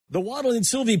The Waddle and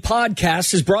Sylvie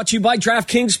podcast is brought to you by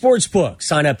DraftKings Sportsbook.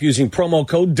 Sign up using promo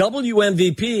code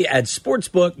WMVP at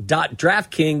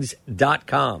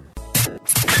sportsbook.draftkings.com.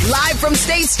 Live from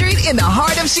State Street in the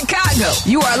heart of Chicago,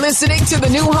 you are listening to the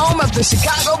new home of the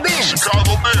Chicago Bears.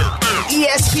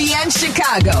 ESPN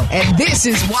Chicago. And this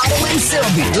is Waddle and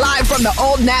Sylvie, live from the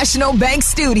Old National Bank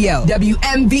Studio.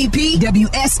 WMVP,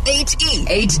 WSHE,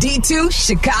 HD2,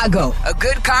 Chicago. A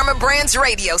Good Karma Brands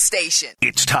radio station.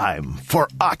 It's time for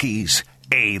Aki's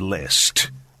A-List.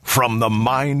 From the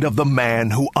mind of the man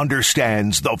who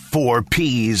understands the 4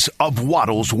 Ps of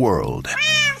Waddle's world.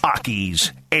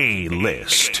 Aki's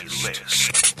A-List.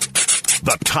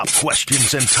 The top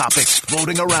questions and topics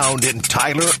floating around in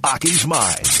Tyler Aki's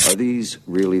mind. Are these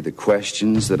really the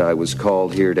questions that I was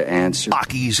called here to answer?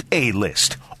 Aki's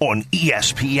A-List on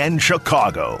ESPN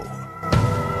Chicago.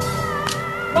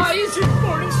 Why is your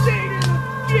Florida State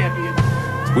champion?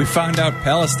 We found out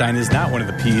Palestine is not one of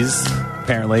the P's,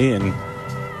 apparently, in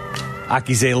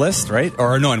Aki's A-List, right?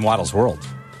 Or no, in Waddle's world.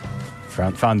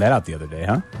 Found that out the other day,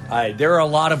 huh? There are a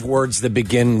lot of words that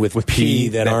begin with P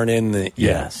that aren't in the...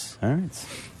 Yes. All right.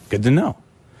 Good to know.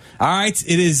 All right.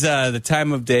 It is the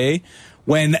time of day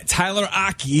when Tyler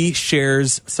Aki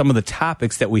shares some of the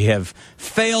topics that we have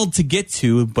failed to get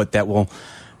to, but that will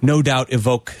no doubt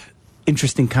evoke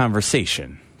interesting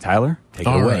conversation. Tyler, take it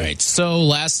away. All right. So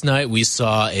last night we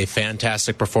saw a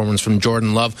fantastic performance from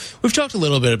Jordan Love. We've talked a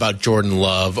little bit about Jordan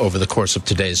Love over the course of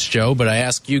today's show, but I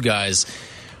ask you guys,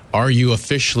 are you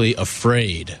officially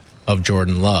afraid of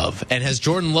Jordan Love? And has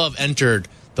Jordan Love entered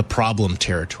the problem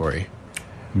territory?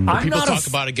 People talk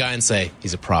about a guy and say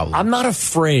he's a problem. I'm not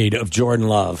afraid of Jordan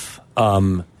Love.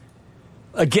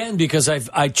 Again, because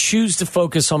I choose to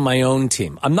focus on my own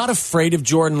team. I'm not afraid of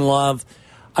Jordan Love.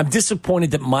 I'm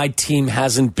disappointed that my team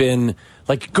hasn't been,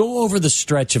 like, go over the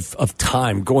stretch of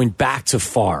time, going back to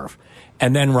Favre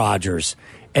and then Rodgers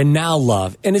and now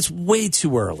Love. And it's way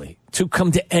too early to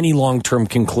come to any long-term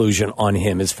conclusion on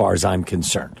him as far as I'm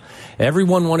concerned.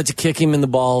 Everyone wanted to kick him in the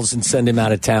balls and send him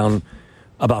out of town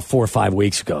about 4 or 5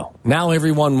 weeks ago. Now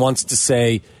everyone wants to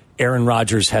say Aaron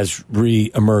Rodgers has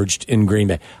re-emerged in Green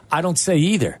Bay. I don't say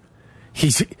either.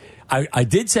 I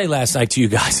did say last night to you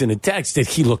guys in a text that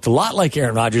he looked a lot like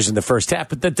Aaron Rodgers in the first half,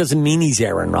 but that doesn't mean he's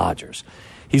Aaron Rodgers.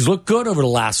 He's looked good over the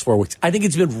last 4 weeks. I think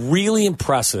it's been really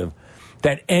impressive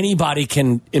that anybody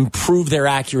can improve their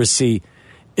accuracy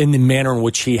in the manner in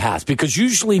which he has, because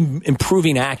usually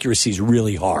improving accuracy is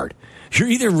really hard. You're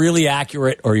either really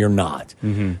accurate or you're not.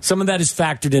 Mm-hmm. Some of that is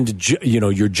factored into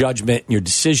your judgment and your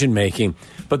decision making.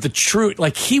 But the truth,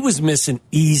 like, he was missing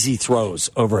easy throws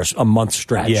over a month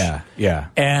stretch. Yeah.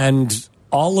 And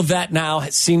all of that now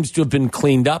seems to have been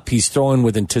cleaned up. He's throwing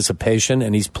with anticipation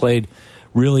and he's played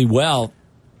really well.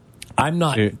 I'm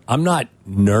not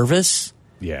nervous.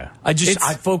 Yeah. I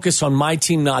focus on my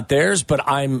team, not theirs. But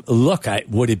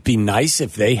would it be nice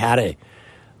if they had a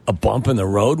bump in the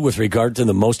road with regard to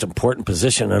the most important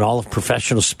position in all of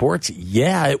professional sports?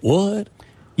 Yeah, it would.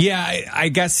 Yeah, I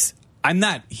guess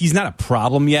he's not a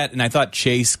problem yet. And I thought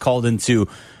Chase called into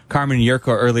Carmen Yurko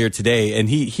earlier today, and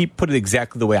he put it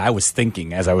exactly the way I was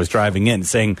thinking as I was driving in,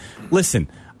 saying, listen,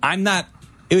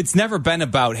 it's never been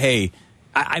about, hey,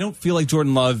 I don't feel like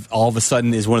Jordan Love all of a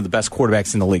sudden is one of the best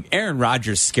quarterbacks in the league. Aaron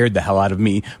Rodgers scared the hell out of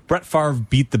me. Brett Favre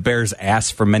beat the Bears' ass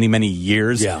for many, many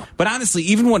years. Yeah. But honestly,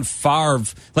 even when Favre,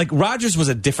 Rodgers was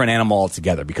a different animal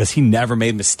altogether because he never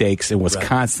made mistakes and was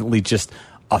constantly just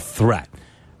a threat.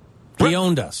 He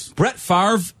owned us. Brett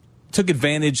Favre took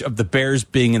advantage of the Bears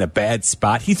being in a bad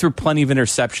spot. He threw plenty of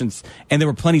interceptions, and there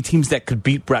were plenty of teams that could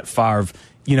beat Brett Favre.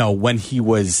 When he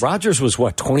was... Rodgers was,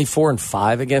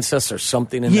 24-5 against us or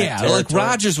something in that territory? Yeah,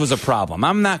 Rodgers was a problem.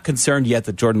 I'm not concerned yet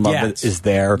that Jordan Love is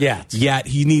there. Yet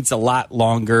he needs a lot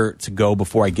longer to go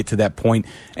before I get to that point.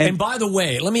 And by the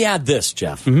way, let me add this,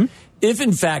 Jeff. Mm-hmm. If,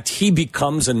 in fact, he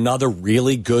becomes another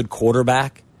really good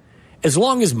quarterback, as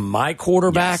long as my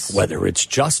quarterback, whether it's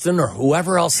Justin or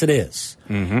whoever else it is,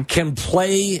 can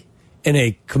play in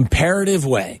a comparative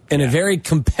way, in a very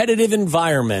competitive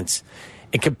environment,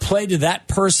 and can play to that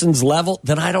person's level,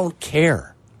 then I don't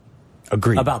care.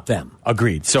 Agreed. About them.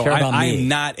 Agreed. So I'm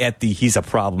not at the he's a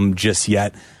problem just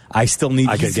yet. I still need...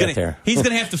 I could get there. He's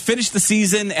going to have to finish the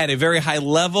season at a very high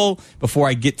level before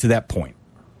I get to that point.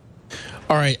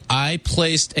 All right. I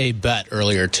placed a bet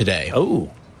earlier today.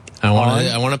 Oh.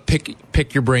 I want to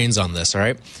pick your brains on this, all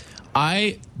right?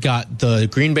 I got the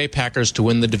Green Bay Packers to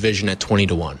win the division at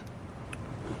 20-1.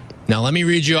 Now, let me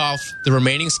read you off the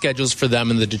remaining schedules for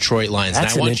them and the Detroit Lions.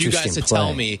 That's and I want you guys to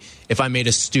tell me if I made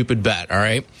a stupid bet, all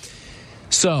right?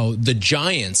 So, the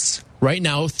Giants Right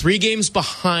now, 3 games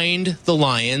behind the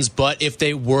Lions, but if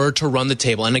they were to run the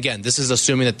table, and again, this is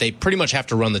assuming that they pretty much have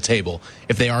to run the table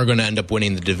if they are going to end up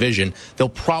winning the division, they'll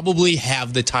probably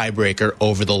have the tiebreaker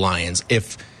over the Lions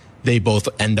if they both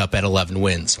end up at 11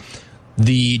 wins.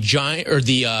 The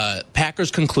Packers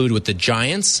conclude with the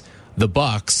Giants, the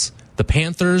Bucks, the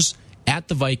Panthers, at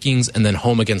the Vikings, and then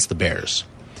home against the Bears.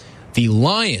 The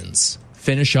Lions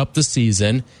finish up the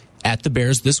season at the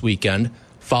Bears this weekend,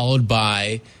 followed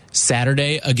by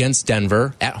Saturday against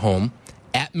Denver at home,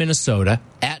 at Minnesota,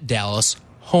 at Dallas,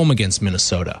 home against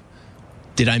Minnesota.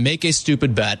 Did I make a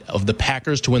stupid bet of the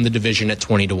Packers to win the division at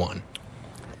 20-1?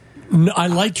 No, I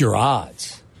like your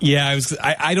odds. Yeah,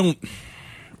 I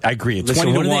agree. Listen,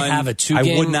 20-1. What do they have, a 2-game?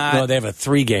 I would not. No, they have a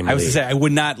 3-game lead. I was going to say I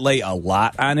would not lay a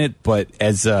lot on it, but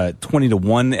as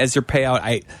 20-1 as your payout,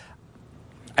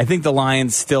 I think the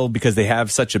Lions still, because they have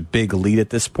such a big lead at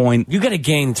this point. You got to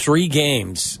gain 3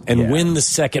 games and win the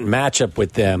second matchup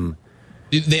with them.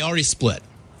 They already split.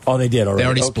 Oh, they did already. They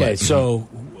already okay, split. So,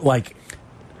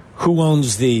 who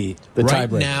owns the right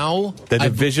tiebreaker? Now, the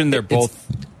division, they're both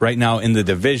right now in the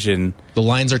division. The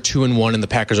Lions are 2-1 and the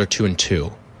Packers are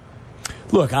 2-2.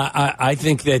 Look, I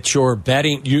think that you're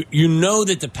betting. You know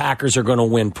that the Packers are going to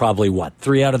win probably,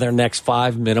 3 out of their next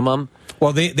 5 minimum?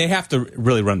 Well, they have to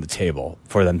really run the table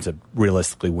for them to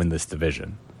realistically win this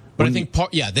division. But I think,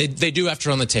 they do have to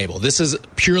run the table. This is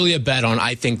purely a bet on,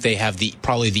 I think they have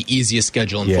probably the easiest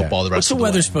schedule in football the rest of the way.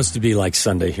 What's the weather supposed to be like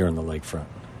Sunday here on the lakefront?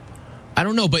 I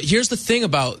don't know, but here's the thing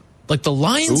about, the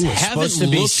Lions haven't supposed to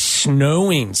be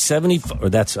snowing 70, or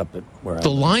that's up at where the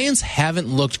Lions haven't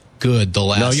looked good the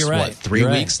last, 3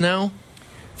 weeks now?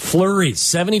 Flurries,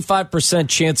 75%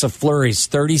 chance of flurries,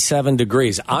 37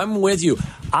 degrees. I'm with you.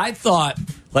 I thought,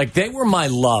 they were my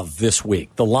love this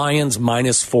week. The Lions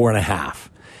 -4.5.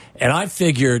 And I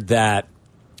figured that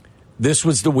this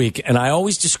was the week. And I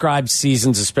always describe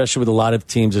seasons, especially with a lot of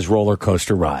teams, as roller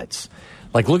coaster rides.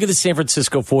 Look at the San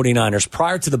Francisco 49ers.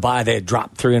 Prior to the bye, they had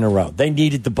dropped 3 in a row. They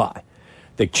needed the bye.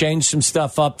 They changed some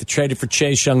stuff up. They traded for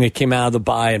Chase Young. They came out of the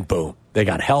bye, and boom, they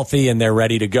got healthy, and they're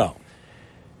ready to go.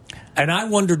 And I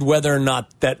wondered whether or not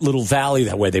that little valley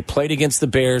that way. They played against the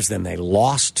Bears, then they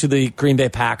lost to the Green Bay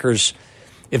Packers.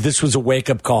 If this was a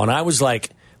wake-up call. And I was like,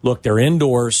 look, they're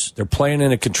indoors. They're playing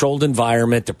in a controlled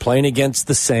environment. They're playing against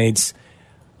the Saints.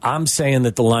 I'm saying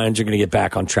that the Lions are going to get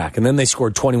back on track. And then they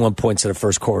scored 21 points in the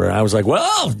first quarter. And I was like,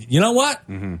 well, you know what?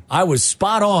 Mm-hmm. I was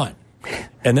spot on.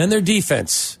 And then their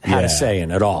defense had a say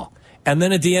in it all. And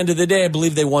then at the end of the day, I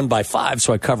believe they won by 5,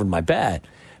 so I covered my bet.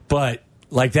 But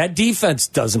that defense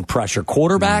doesn't pressure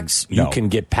quarterbacks. No. You can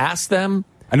get past them.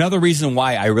 Another reason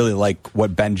why I really like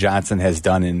what Ben Johnson has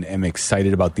done and am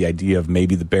excited about the idea of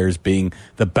maybe the Bears being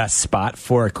the best spot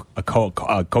for a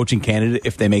coaching candidate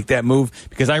if they make that move,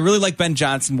 because I really like Ben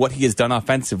Johnson, what he has done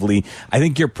offensively. I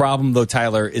think your problem, though,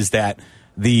 Tyler, is that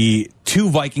the 2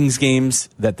 Vikings games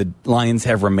that the Lions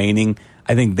have remaining,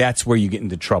 I think that's where you get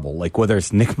into trouble. Whether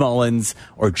it's Nick Mullins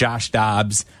or Josh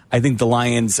Dobbs, I think the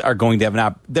Lions are going to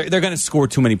have they're going to score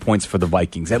too many points for the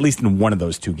Vikings, at least in one of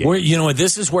those 2 games. You know what?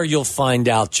 This is where you'll find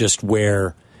out just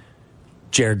where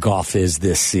Jared Goff is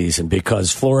this season,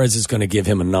 because Flores is going to give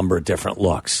him a number of different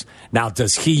looks. Now,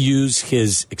 does he use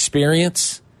his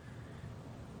experience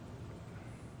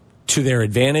to their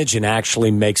advantage and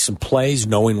actually make some plays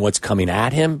knowing what's coming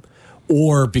at him?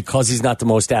 Or because he's not the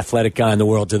most athletic guy in the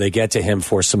world, do they get to him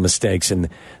for some mistakes and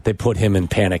they put him in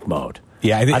panic mode?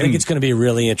 Yeah, I think it's going to be a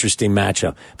really interesting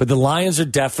matchup. But the Lions are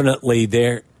definitely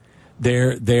their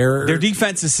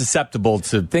defense is susceptible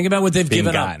to. Think about what they've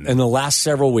given up in the last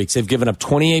several weeks. They've given up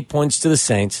 28 points to the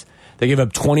Saints. They gave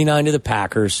up 29 to the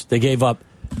Packers. They gave up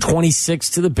 26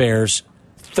 to the Bears,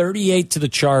 38 to the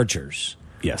Chargers.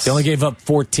 Yes. They only gave up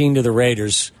 14 to the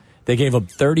Raiders. They gave up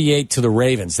 38 to the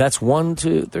Ravens. That's 1,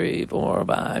 2, 3, 4,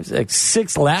 5,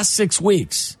 6. Last 6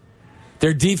 weeks,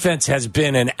 their defense has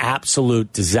been an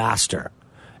absolute disaster.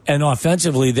 And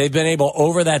offensively, they've been able,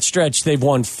 over that stretch, they've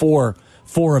won 4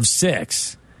 of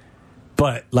 6.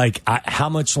 But, how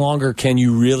much longer can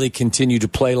you really continue to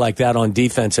play like that on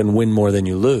defense and win more than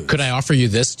you lose? Could I offer you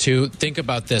this, too? Think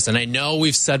about this. And I know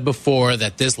we've said before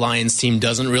that this Lions team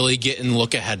doesn't really get in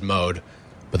look-ahead mode.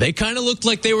 But they kind of looked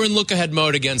like they were in look-ahead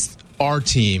mode against our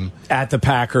team. At the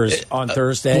Packers on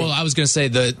Thursday? Well, I was going to say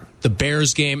the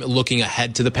Bears game, looking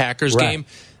ahead to the Packers game,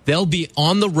 they'll be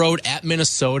on the road at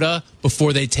Minnesota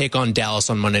before they take on Dallas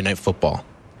on Monday Night Football.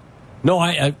 No,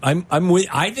 I'm with.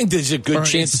 I think there's a good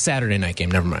chance. It's a Saturday night game.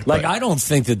 Never mind. I don't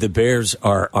think that the Bears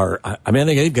are. I think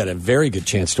they've got a very good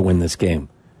chance to win this game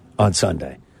on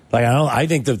Sunday. I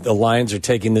think the Lions are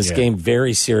taking this game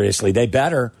very seriously. They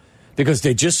better, because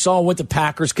they just saw what the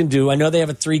Packers can do. I know they have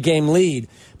a 3-game lead,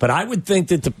 but I would think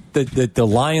that the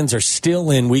Lions are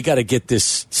still in, we got to get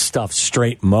this stuff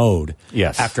straight mode.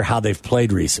 Yes. After how they've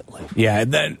played recently. Yeah,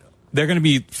 and then they're going to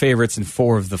be favorites in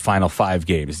 4 of the final 5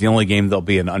 games. The only game they'll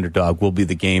be an underdog will be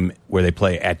the game where they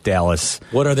play at Dallas.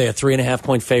 What are they, a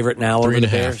 3.5-point favorite now over the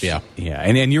Bears? Yeah. Yeah,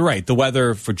 and you're right. The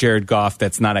weather for Jared Goff,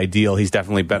 that's not ideal. He's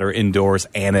definitely better indoors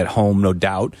and at home, no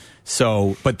doubt.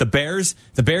 So, but the Bears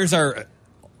are,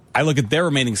 I look at their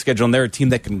remaining schedule, and they're a team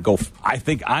that can go, I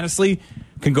think, honestly,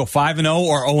 can go 5-0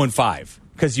 or 0-5.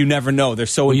 Because you never know. They're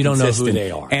so inconsistent. You don't know who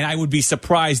they are. And I would be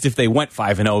surprised if they went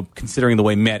 5-0, considering the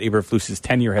way Matt Eberflus's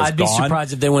tenure has gone. I'd be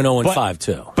surprised if they went 0-5,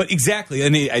 too. But exactly.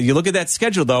 And you look at that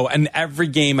schedule, though, and every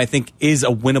game, I think, is a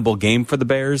winnable game for the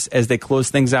Bears as they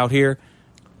close things out here.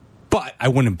 But I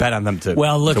wouldn't bet on them to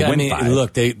win 5.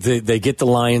 Look, they get the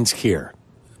Lions here.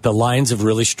 The Lions have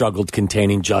really struggled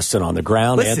containing Justin on the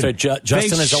ground. Listen,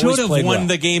 Justin has always played well. They should have won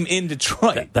the game in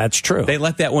Detroit. That's true. They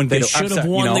let that one They get. should have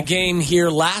won the game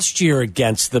here last year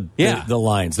against the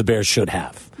Lions. The Bears should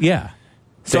have. Yeah.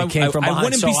 So They came from behind. I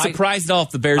wouldn't be surprised at all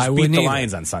if the Bears beat the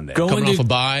Lions on Sunday. Coming off a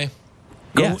bye.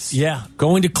 Yes. Yeah.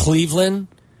 Going to Cleveland.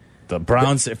 The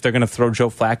Browns, if they're going to throw Joe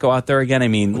Flacco out there again, I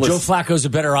mean, Joe Flacco's a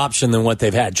better option than what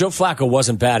they've had. Joe Flacco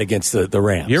wasn't bad against the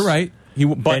Rams. You're right.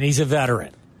 And he's a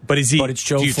veteran. But is he? But it's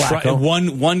Joe Flacco.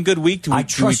 One good week. I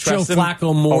trust Joe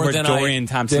Flacco more over than Dorian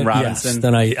Thompson-Robinson. Yes,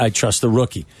 than I trust the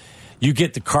rookie. You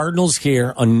get the Cardinals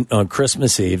here on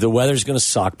Christmas Eve. The weather's going to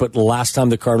suck, but the last time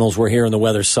the Cardinals were here and the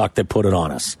weather sucked, they put it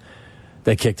on us.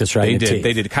 They kicked us right in the teeth.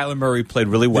 They did. Kyler Murray played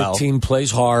really well. The team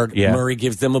plays hard. Yeah. Murray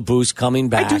gives them a boost coming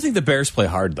back. I do think the Bears play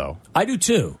hard, though. I do,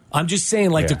 too. I'm just saying,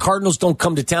 the Cardinals don't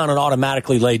come to town and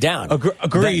automatically lay down.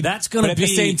 Agreed. That's going to be... But at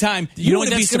the same time, you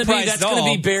wouldn't be surprised That's going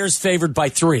to be Bears favored by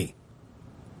 3.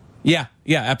 Yeah,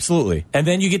 absolutely. And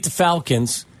then you get the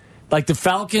Falcons. The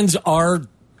Falcons are...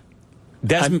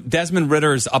 Desmond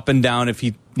Ritter is up and down if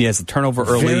he has a turnover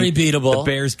early. Very beatable. The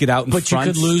Bears get out in front. But you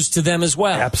could lose to them as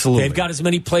well. Absolutely. They've got as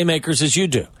many playmakers as you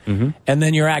do. Mm-hmm. And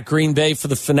then you're at Green Bay for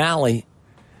the finale.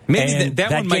 Maybe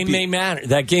that game may matter.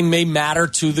 That game may matter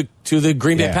to the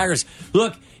Green Bay Packers.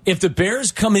 Look, if the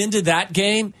Bears come into that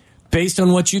game based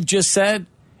on what you've just said,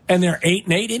 and they're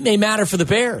 8-8, it may matter for the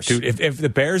Bears. Dude, if the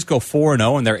Bears go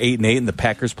 4-0 and they're 8-8 and the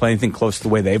Packers play anything close to the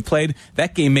way they've played,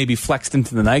 that game may be flexed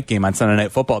into the night game on Sunday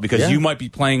Night Football because you might be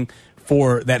playing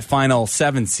for that final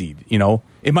 7 seed.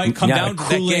 It might come down to that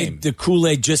game. The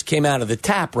Kool-Aid just came out of the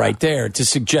tap right there to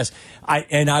suggest. I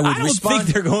don't think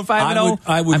they're going 5-0.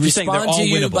 I would respond to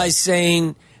you by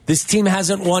saying this team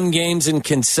hasn't won games in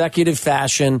consecutive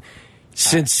fashion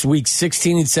since week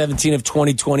 16 and 17 of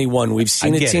 2021. We've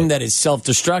seen a team that is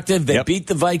self-destructive. They beat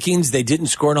the Vikings. They didn't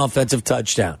score an offensive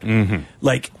touchdown.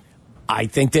 Mm-hmm. I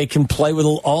think they can play with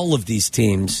all of these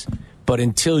teams, but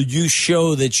until you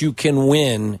show that you can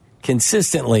win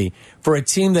consistently for a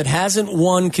team that hasn't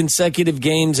won consecutive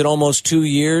games in almost 2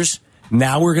 years,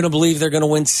 now we're going to believe they're going to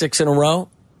win 6 in a row?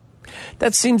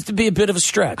 That seems to be a bit of a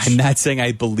stretch. I'm not saying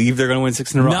I believe they're going to win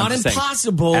 6 in a row. Not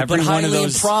impossible, but highly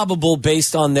improbable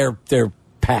based on their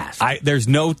past. There's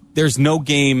no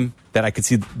game that I could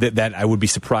see that I would be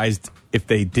surprised if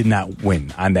they did not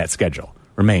win on that schedule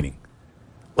remaining.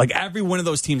 Every one of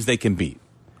those teams they can beat.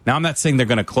 Now, I'm not saying they're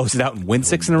going to close it out and win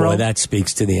 6 in a row. That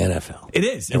speaks to the NFL. It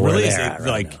is. It really is.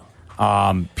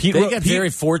 Pete got very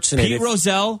fortunate. Pete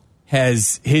Rozelle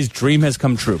his dream has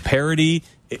come true. Parity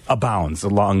abounds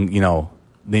along,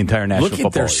 the entire National Football League. Look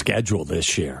at their schedule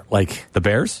this year. The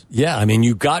Bears? Yeah,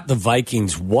 you got the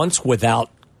Vikings once without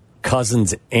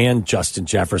Cousins and Justin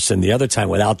Jefferson. The other time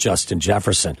without Justin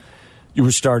Jefferson, you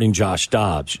were starting Josh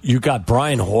Dobbs. You got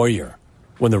Brian Hoyer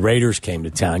when the Raiders came to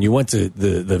town. You went to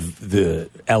the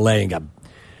L.A. and got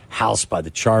housed by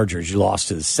the Chargers. You lost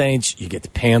to the Saints. You get the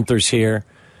Panthers here.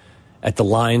 At the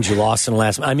Lions, you lost in the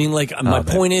last. My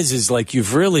point is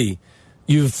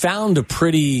you've found a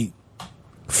pretty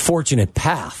fortunate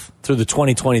path through the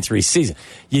 2023 season.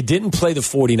 You didn't play the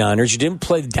 49ers. You didn't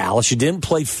play Dallas. You didn't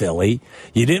play Philly.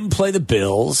 You didn't play the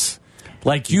Bills.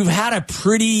 You've had a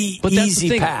pretty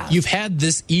easy path. You've had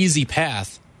this easy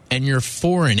path, and you're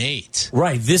 4-8.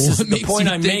 Right. This is the point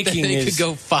I'm making. They could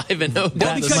go 5-0.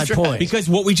 That's my point. Because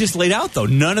what we just laid out, though,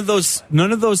 none of those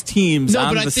teams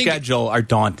on the schedule are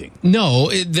daunting. No,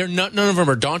 they're not. None of them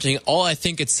are daunting. All I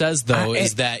think it says, though,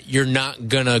 is that you're not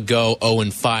gonna go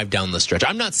 0-5 down the stretch.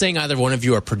 I'm not saying either one of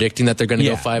you are predicting that they're gonna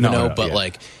go 5-0,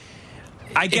 but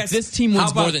I guess if this team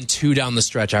wins more than 2 down the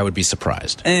stretch, I would be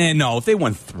surprised. No, if they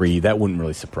won 3, that wouldn't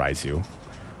really surprise you.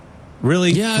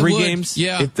 Really? Yeah, 3 games?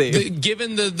 Yeah.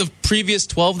 Given the previous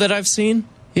 12 that I've seen,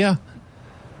 yeah.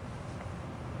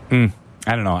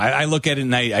 I don't know. I look at it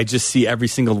and I just see every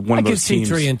single one of those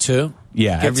teams. I can see 3-2.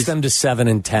 Yeah, gets them to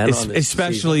 7-10.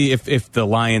 Especially if the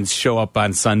Lions show up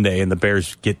on Sunday and the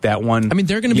Bears get that one. I mean,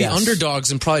 they're going to be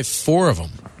underdogs in probably 4 of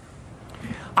them.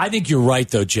 I think you're right,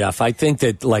 though, Jeff. I think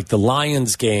that like the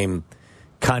Lions game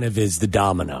kind of is the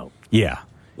domino. Yeah.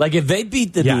 Like if they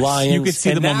beat the Lions, you could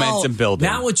see the momentum building.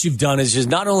 Now what you've done is just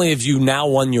not only have you now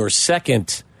won your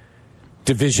second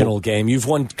divisional game, you've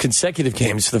won consecutive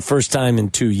games for the first time in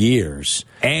 2 years.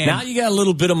 And now you got a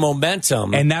little bit of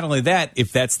momentum. And not only that,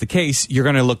 if that's the case, you're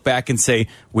going to look back and say,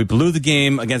 we blew the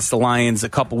game against the Lions a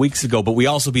couple weeks ago, but we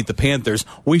also beat the Panthers.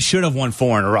 We should have won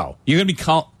 4 in a row. You're going to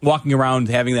be walking around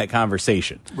having that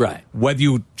conversation. Right. Whether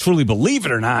you truly believe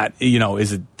it or not,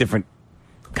 is a different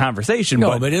conversation.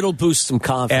 No, but it'll boost some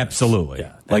confidence. Absolutely.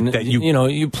 Yeah. Like that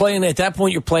you playing at that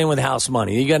point, you're playing with house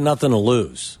money. You got nothing to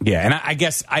lose. Yeah, and I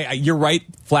guess you're right.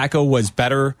 Flacco was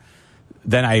better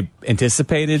than I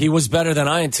anticipated. He was better than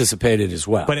I anticipated as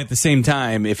well. But at the same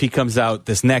time, if he comes out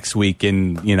this next week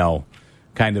and,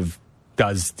 kind of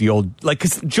does the old,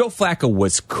 because Joe Flacco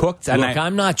was cooked. And Look,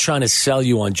 I'm not trying to sell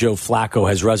you on Joe Flacco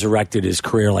has resurrected his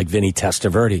career like Vinny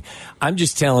Testaverde. I'm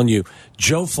just telling you,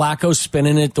 Joe Flacco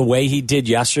spinning it the way he did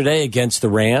yesterday against the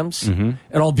Rams, and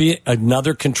albeit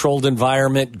another controlled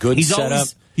environment, good setup.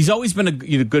 He's always been a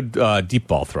good deep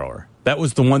ball thrower. That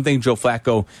was the one thing Joe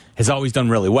Flacco has always done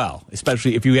really well.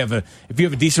 Especially if you have a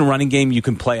decent running game, you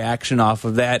can play action off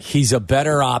of that. He's a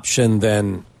better option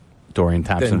than Dorian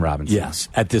Thompson-Robinson. Yes,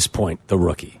 at this point, the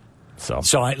rookie. So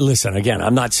listen, again,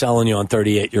 I'm not selling you on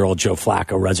 38-year-old Joe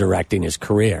Flacco resurrecting his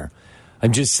career.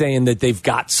 I'm just saying that they've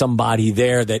got somebody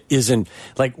there that isn't,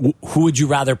 like, who would you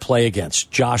rather play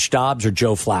against, Josh Dobbs or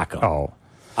Joe Flacco? Oh.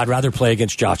 I'd rather play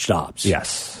against Josh Dobbs.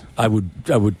 Yes. I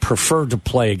would prefer to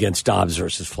play against Dobbs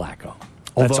versus Flacco.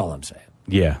 That's all I'm saying.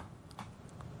 Yeah.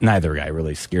 Neither guy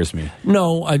really scares me.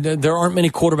 No, there aren't many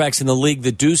quarterbacks in the league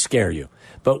that do scare you.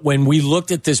 But when we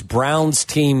looked at this Browns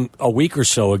team a week or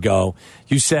so ago,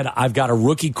 you said, I've got a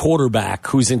rookie quarterback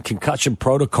who's in concussion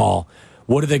protocol.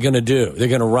 What are they going to do? They're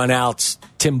going to run out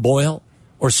Tim Boyle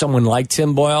or someone like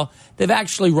Tim Boyle? They've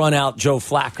actually run out Joe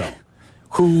Flacco,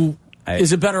 who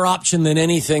is a better option than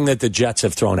anything that the Jets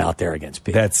have thrown out there against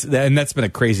people. That's been a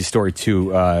crazy story,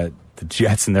 too. The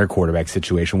Jets and their quarterback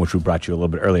situation, which we brought you a little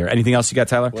bit earlier. Anything else you got,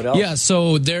 Tyler? What else? Yeah,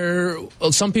 so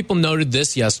some people noted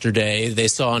this yesterday. They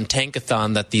saw on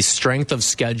Tankathon that the strength of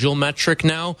schedule metric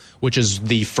now, which is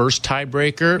the first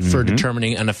tiebreaker for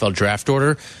determining NFL draft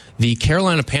order, the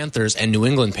Carolina Panthers and New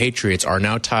England Patriots are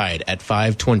now tied at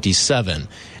 527.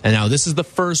 And now this is the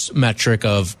first metric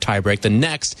of tiebreak. The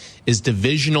next is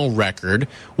divisional record,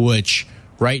 which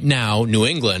right now, New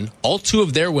England, all 2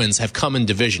 of their wins have come in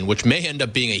division, which may end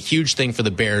up being a huge thing for the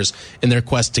Bears in their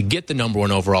quest to get the number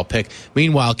 1 overall pick.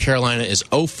 Meanwhile, Carolina is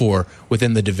 0-4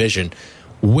 within the division.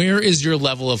 Where is your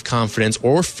level of confidence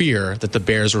or fear that the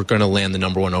Bears are going to land the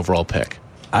number 1 overall pick?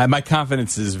 My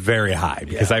confidence is very high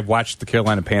because I've watched the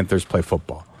Carolina Panthers play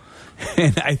football.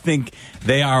 And I think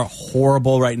they are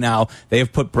horrible right now. They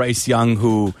have put Bryce Young,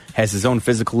 who has his own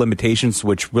physical limitations,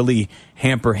 which really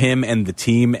hamper him and the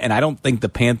team. And I don't think the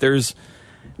Panthers,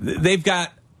 they've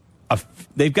got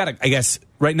I guess,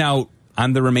 right now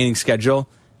on the remaining schedule,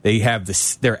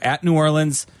 they're at New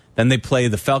Orleans, then they play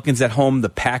the Falcons at home, the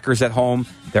Packers at home,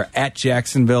 they're at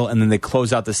Jacksonville, and then they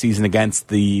close out the season against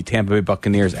the Tampa Bay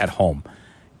Buccaneers at home.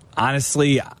 At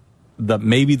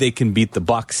maybe they can beat the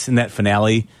Bucs in that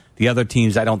finale. The other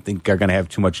teams, I don't think, are going to have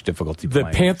too much difficulty playing.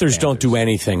 The Panthers don't do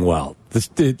anything well.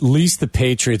 At least the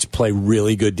Patriots play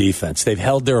really good defense. They've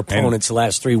held their opponents the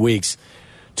last 3 weeks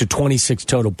to 26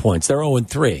 total points. They're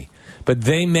 0-3. But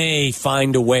they may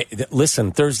find a way.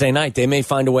 Listen, Thursday night, they may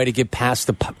find a way to get past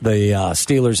the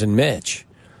Steelers and Mitch.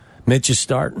 Mitch is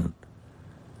starting.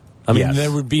 I mean,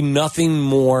 there would be nothing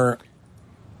more...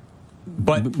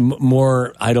 But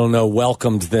more, I don't know,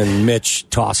 welcomed than Mitch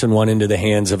tossing one into the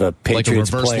hands of a Patriots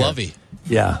player. Like a reverse Lovey.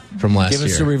 Yeah. From last year.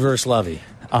 Give us a reverse Lovey.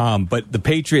 But the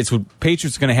Patriots are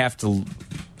going to have to,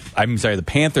 the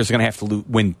Panthers are going to have to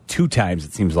win 2 times,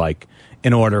 it seems like,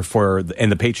 in order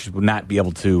and the Patriots would not be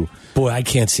able to. Boy, I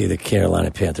can't see the Carolina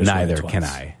Panthers. Neither can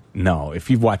I. No, if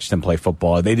you've watched them play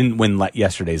football, they didn't win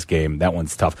yesterday's game. That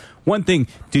one's tough. One thing,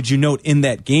 did you note in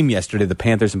that game yesterday, the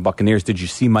Panthers and Buccaneers, did you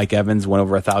see Mike Evans went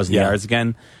over 1,000 yards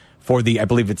again for I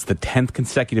believe it's the 10th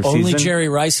consecutive season? Only Jerry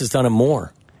Rice has done it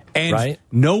more. And right?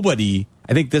 Nobody,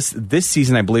 I think this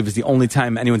season, I believe, is the only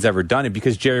time anyone's ever done it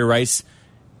because Jerry Rice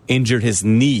injured his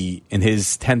knee in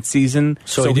his 10th season.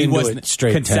 So he wasn't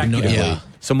straight consecutively.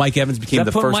 So Mike Evans became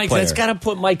the first player. That's got to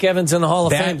put Mike Evans in the Hall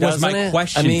of Fame, That was my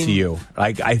question to you.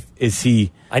 Is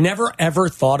he... I never, ever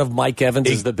thought of Mike Evans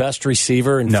as the best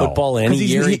receiver in football any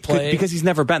year he played. Because he's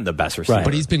never been the best receiver. Right.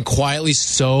 But he's been quietly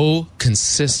so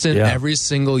consistent every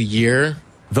single year.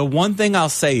 The one thing I'll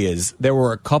say is there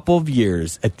were a couple of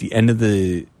years at the end of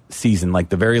the season, like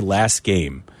the very last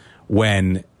game,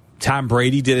 when Tom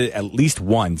Brady did it at least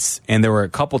once, and there were a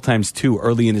couple times, too,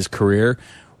 early in his career,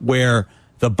 where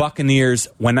the Buccaneers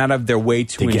went out of their way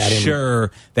to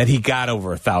ensure that he got over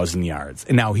 1,000 yards.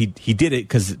 And now he did it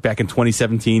because back in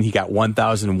 2017, he got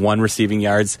 1,001 receiving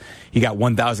yards. He got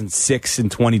 1,006 in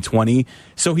 2020.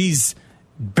 So he's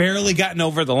barely gotten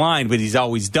over the line, but he's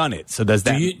always done it. So does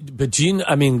that...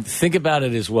 think about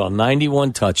it as well.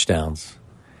 91 touchdowns.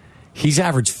 He's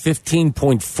averaged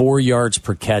 15.4 yards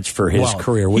per catch for his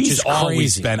career, which is crazy. He's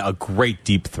always been a great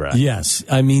deep threat. Yes.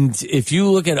 I mean, if you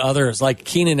look at others, like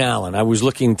Keenan Allen, I was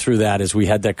looking through that as we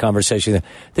had that conversation. I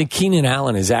think Keenan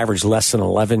Allen has averaged less than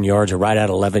 11 yards or right at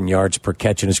 11 yards per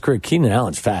catch in his career. Keenan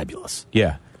Allen's fabulous.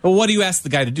 Yeah. Well, what do you ask the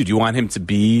guy to do? Do you want him to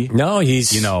be... No,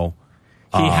 he's... He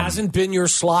hasn't been your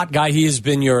slot guy. He has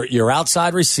been your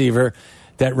outside receiver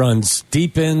that runs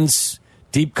deep ins,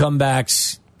 deep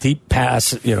comebacks, deep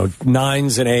pass,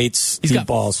 9s and 8s, He's deep got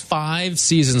balls. 5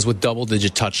 seasons with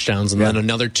double-digit touchdowns and then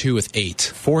another 2 with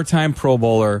 8. 4-time Pro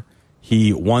Bowler.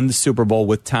 He won the Super Bowl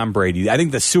with Tom Brady. I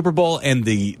think the Super Bowl and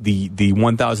the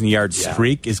 1,000-yard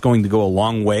streak is going to go a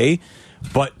long way.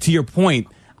 But to your point,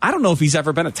 I don't know if he's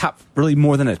ever been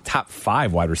more than a top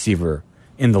 5 wide receiver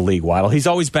in the league, Waddle. He's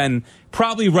always been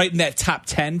probably right in that top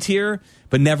 10 tier,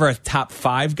 but never a top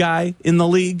 5 guy in the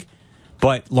league.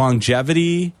 But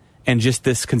longevity and just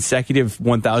this consecutive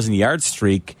 1,000-yard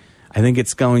streak, I think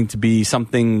it's going to be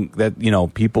something that,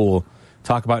 people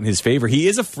talk about in his favor. He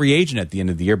is a free agent at the end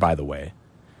of the year, by the way.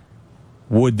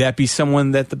 Would that be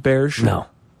someone that the Bears should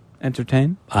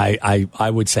entertain? I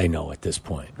would say no at this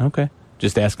point. Okay.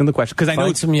 Just asking the question. Because I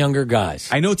know some younger guys.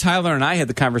 I know Tyler and I had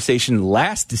the conversation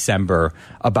last December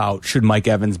about should Mike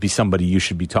Evans be somebody you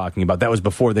should be talking about. That was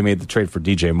before they made the trade for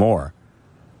DJ Moore.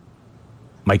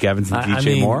 Mike Evans and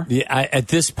DJ Moore? Yeah, at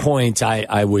this point,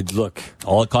 I would look.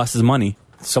 All it costs is money.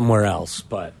 Somewhere else,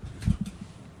 but...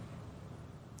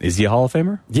 Is he a Hall of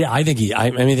Famer? Yeah, I think he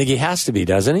has to be,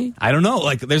 doesn't he? I don't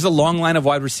know. There's a long line of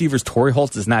wide receivers. Torrey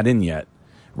Holt is not in yet.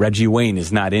 Reggie Wayne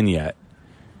is not in yet.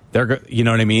 You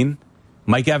know what I mean?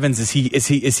 Mike Evans, is he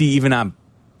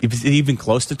even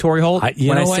close to Torrey Holt I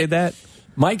say that?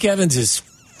 Mike Evans is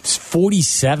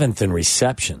 47th in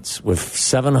receptions with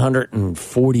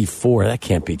 744. That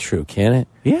can't be true, can it?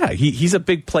 Yeah, he's a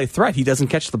big play threat. He doesn't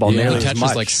catch the ball nearly as much. He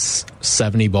catches like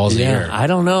 70 balls a year. I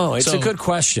don't know. It's a good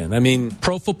question. I mean,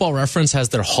 Pro Football Reference has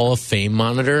their Hall of Fame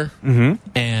monitor,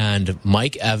 and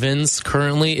Mike Evans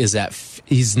currently is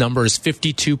his number is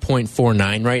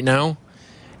 52.49 right now.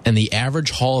 And the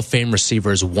average Hall of Fame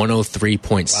receiver is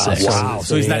 103.6. Wow.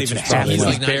 So he's not even halfway.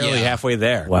 He's barely halfway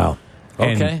there. Wow.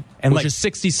 Okay. Which is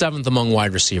 67th among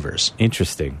wide receivers.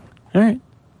 Interesting. All right.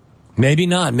 Maybe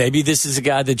not. Maybe this is a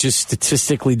guy that just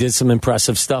statistically did some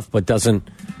impressive stuff, but doesn't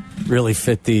really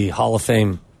fit the Hall of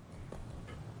Fame.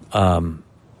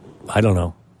 I don't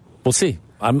know. We'll see.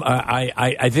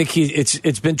 I think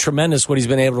it's been tremendous what he's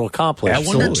been able to accomplish. I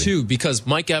wonder too, because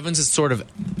Mike Evans is sort of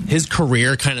his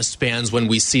career kind of spans when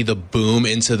we see the boom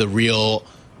into the real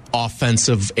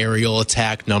offensive aerial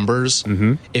attack numbers.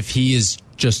 If he is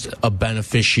just a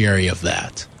beneficiary of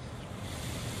that.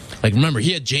 Remember,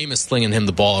 he had Jameis slinging him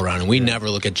the ball around, and we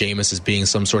never look at Jameis as being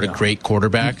some sort of great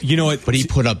quarterback. You know what? But he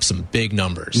put up some big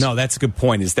numbers. No, that's a good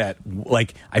point. Is that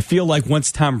I feel like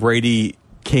once Tom Brady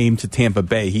came to Tampa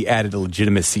Bay, he added a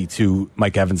legitimacy to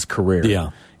Mike Evans' career.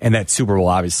 Yeah. And that Super Bowl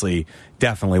obviously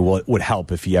definitely would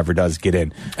help if he ever does get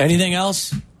in. Anything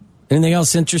else? Anything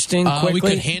else interesting? Quickly? We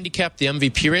could handicap the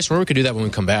MVP race, or we could do that when we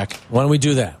come back. Why don't we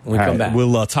do that when we come back?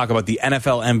 We'll talk about the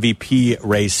NFL MVP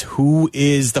race. Who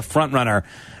is the front runner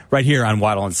right here on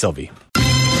Waddle and Sylvie?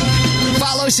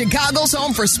 Follow Chicago's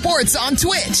Home for Sports on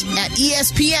Twitch at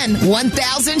ESPN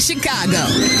 1000 Chicago.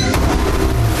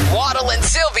 Waddle and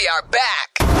Sylvie are back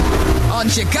on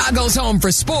Chicago's Home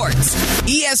for Sports,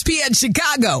 ESPN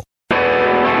Chicago.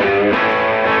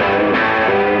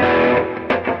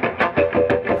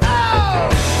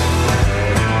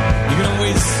 You can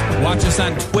always watch us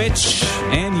on Twitch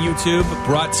and YouTube,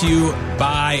 brought to you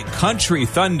by Country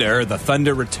Thunder. The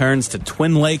Thunder returns to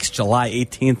Twin Lakes July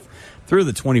 18th through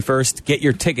the 21st. Get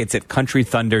your tickets at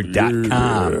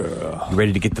countrythunder.com. You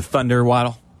ready to get the Thunder,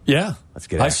 Waddle? Yeah. Let's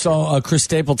get it. I saw Chris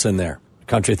Stapleton there.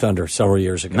 Country Thunder several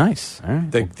years ago. Nice. All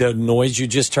right. The noise you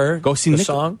just heard. Go see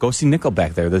song. Go see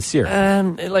Nickelback there this year.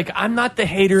 I'm not the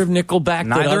hater of Nickelback.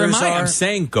 Neither that others am I. are. I'm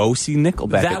saying go see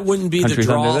Nickelback. That wouldn't be the Country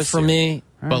Thunder draw this for year. me.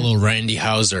 But a little Randy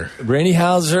Houser. Randy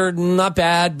Houser, not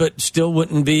bad, but still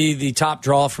wouldn't be the top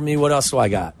draw for me. What else do I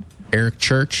got? Eric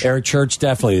Church. Eric Church,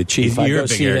 definitely the chief. You're I a big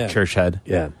see Eric him. Church head.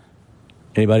 Yeah.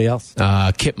 Anybody else?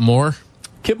 Kip Moore.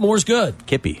 Kip Moore's good.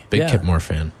 Kippy. Big Yeah. Kip Moore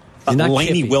fan. He's not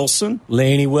Lainey Kippy. Wilson.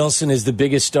 Lainey Wilson is the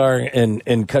biggest star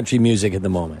in country music at the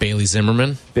moment. Bailey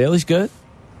Zimmerman. Bailey's good.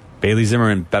 Bailey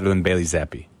Zimmerman better than Bailey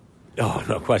Zappi. Oh,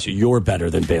 no question. You're better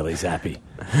than Bailey Zappi.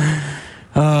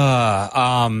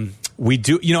 We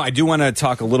do, I do want to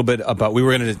talk a little bit about. We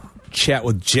were going to chat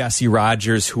with Jesse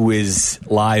Rogers, who is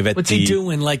live at What's he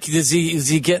doing? Like, is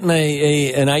he getting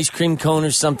an ice cream cone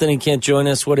or something? He can't join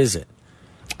us. What is it?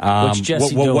 What's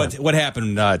Jesse doing? What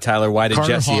happened, Tyler? Why did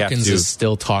Carter Jesse Hawkins have to? is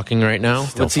still talking right now.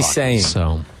 What's he saying?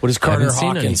 So What is I haven't Carter seen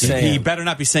Hawkins anything. saying? He better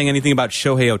not be saying anything about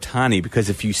Shohei Ohtani, because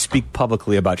if you speak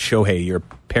publicly about Shohei, you're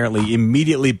apparently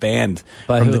immediately banned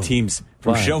By from who? the teams.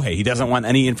 From Why? Shohei. He doesn't want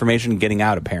any information getting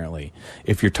out, apparently,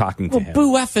 if you're talking to Well, him.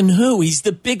 boo effing who? He's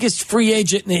the biggest free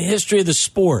agent in the history of the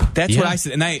sport. That's Yeah. what I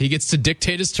said. And He gets to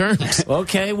dictate his terms.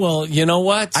 Okay, well, you know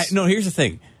what? No, here's the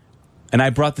thing. And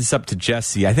I brought this up to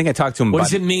Jesse. I think I talked to him What about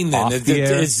does it mean then? off the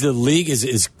air. Is the league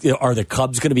are the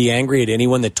Cubs going to be angry at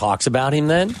anyone that talks about him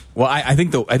then? Well, I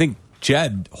think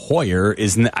Jed Hoyer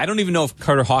is. I don't even know if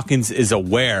Carter Hawkins is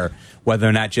aware whether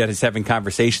or not Jed is having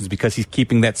conversations, because he's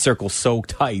keeping that circle so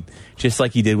tight, just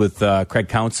like he did with Craig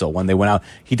Counsell when they went out.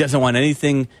 He doesn't want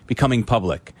anything becoming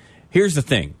public. Here's the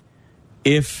thing: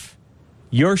 if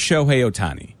you're Shohei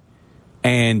Ohtani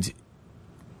and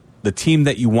the team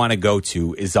that you want to go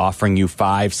to is offering you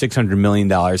 $500-600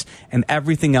 million, and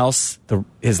everything else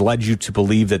has led you to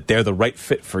believe that they're the right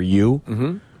fit for you,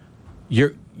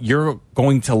 you're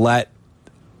going to let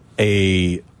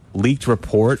a leaked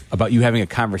report about you having a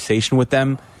conversation with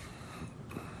them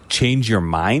change your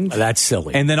mind? That's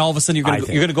silly. And then all of a sudden you're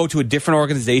going to go to a different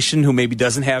organization who maybe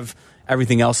doesn't have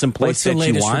everything else in place What's the that you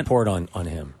latest want. report on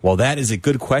him? Well, that is a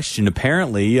good question.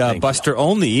 Apparently, Buster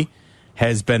Olney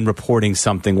has been reporting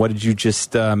something. What did you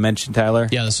just mention, Tyler?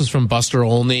 Yeah, this was from Buster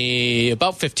Olney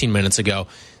about 15 minutes ago.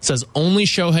 It says, only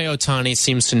Shohei Ohtani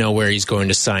seems to know where he's going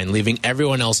to sign, leaving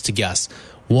everyone else to guess.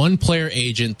 One player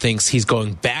agent thinks he's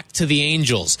going back to the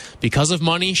Angels. Because of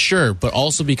money, sure, but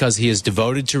also because he is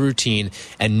devoted to routine,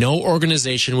 and no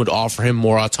organization would offer him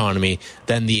more autonomy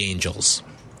than the Angels.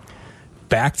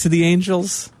 Back to the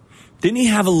Angels? Didn't he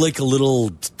have a little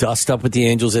dust up with the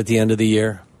Angels at the end of the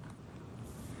year?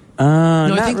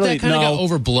 No, I think really, that kind of no. got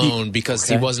overblown because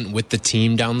he wasn't with the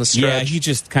team down the stretch. Yeah, he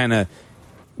just kind of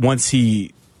once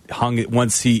he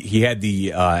had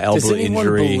the elbow Does anyone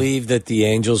injury. believe that the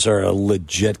Angels are a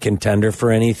legit contender for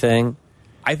anything?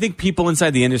 I think people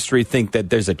inside the industry think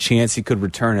that there's a chance he could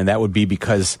return, and that would be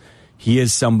because he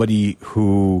is somebody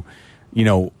who,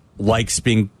 likes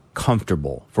being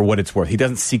comfortable for what it's worth. He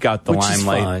doesn't seek out the Which is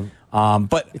limelight. fine.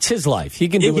 But It's his life. He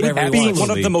can do It would whatever he be wants. one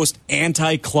of the most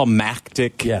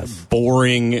anticlimactic,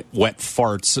 boring, wet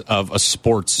farts of a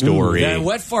sports story. Yeah,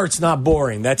 wet fart's not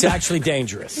boring. That's actually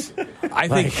dangerous. I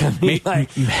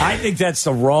think that's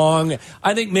the wrong.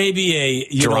 I think maybe a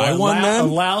Dry one, then? a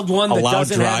loud one that A loud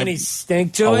doesn't dry- have any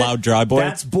stink to a it. loud dry boy?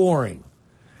 That's boring.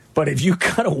 But if you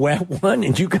got a wet one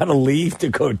and you got to leave to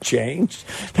go change,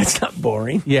 that's not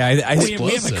boring. yeah, I We have a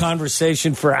Explosive.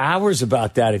 conversation for hours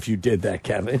about that if you did that,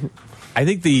 Kevin. I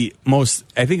think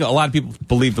a lot of people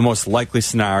believe the most likely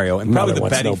scenario, and probably the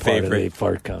wants betting no part of favorite. the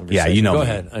fart conversation. Yeah, you know. Go me.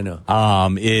 ahead. I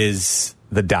know. Is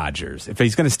the Dodgers. If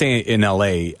he's going to stay in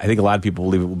L.A., I think a lot of people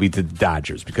believe it will be the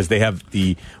Dodgers because they have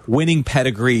the winning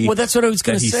pedigree. Well, that's what I was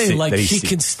going to say. that He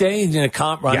can stay in a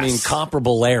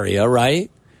comparable area, right?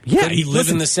 Yeah, Could he live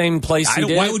in the same place he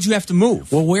did? Why would you have to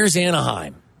move? Well, where's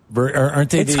Anaheim?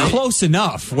 Aren't they? It's close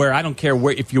enough where I don't care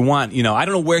where. If you want, I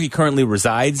don't know where he currently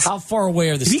resides. How far away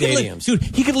are the stadiums?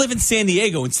 He could live in San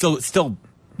Diego and still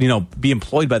be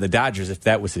employed by the Dodgers if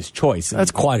that was his choice. That's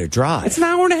quite a drive. It's an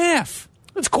hour and a half.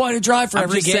 That's quite a drive for I'm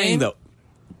every just game. saying, though.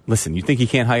 Listen, you think he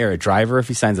can't hire a driver if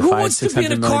he signs a Who $500-600 wants to be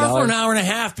in a million car for an dollars? hour and a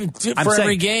half I'm for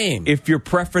every saying, game? If your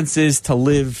preference is to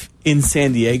live in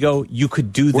San Diego, you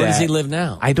could do that. Where does he live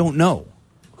now? I don't know.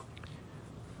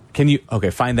 Can you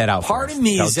find that out? Part for of us.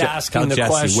 me Tell is Je- asking tell the Jesse,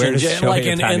 question, where does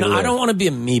Shohei and Ohtani I live? don't want to be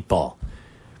a meatball.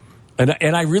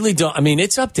 And I really don't. I mean,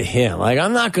 it's up to him. Like,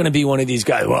 I'm not going to be one of these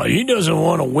guys. Well, he doesn't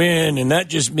want to win, and that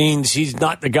just means he's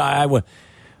not the guy I would.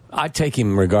 I'd take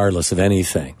him regardless of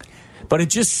anything. But it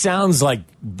just sounds like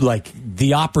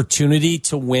the opportunity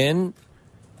to win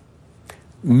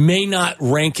may not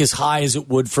rank as high as it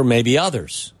would for maybe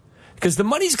others. Because the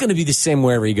money's going to be the same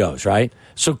wherever he goes, right?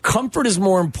 So comfort is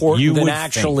more important than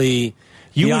actually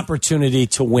the opportunity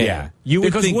to win. Yeah,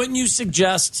 because wouldn't you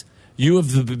suggest, you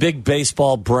have the big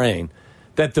baseball brain,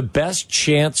 that the best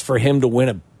chance for him to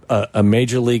win a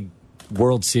Major League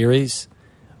World Series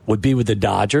would be with the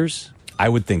Dodgers? I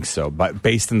would think so, but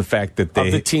based on the fact that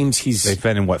of the teams they've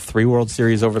been in 3 World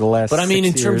Series over the last. But I mean,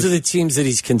 6 in terms years? of the teams that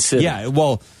he's considered, Yeah,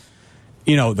 well,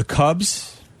 the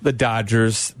Cubs, the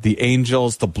Dodgers, the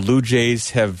Angels, the Blue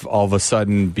Jays have all of a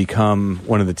sudden become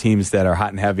one of the teams that are hot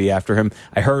and heavy after him.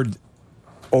 I heard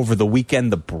over the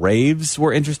weekend the Braves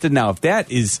were interested. Now, if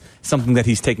that is something that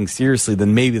he's taking seriously,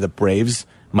 then maybe the Braves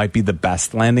might be the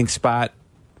best landing spot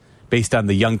based on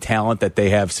the young talent that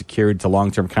they have secured to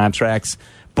long-term contracts.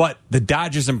 But the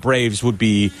Dodgers and Braves would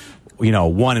be, 1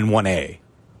 and 1A,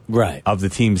 right, of the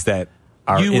teams that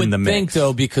are you in the mix. would think,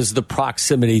 though, because of the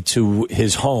proximity to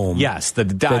his home, yes, the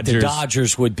that the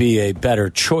Dodgers would be a better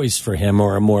choice for him,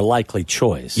 or a more likely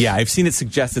choice. Yeah, I've seen it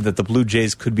suggested that the Blue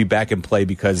Jays could be back in play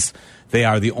because they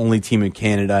are the only team in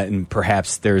Canada, and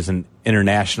perhaps there's an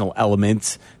international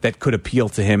element that could appeal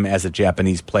to him as a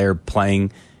Japanese player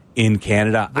playing in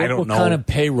Canada. I don't know. What kind of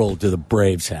payroll do the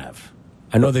Braves have?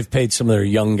 I know they've paid some of their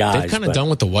young guys. They've kind of done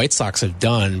what the White Sox have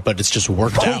done, but it's just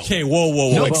worked out. Okay,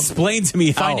 whoa. No, explain to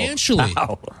me how.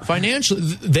 Financially,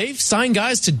 they've signed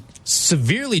guys to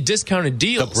severely discounted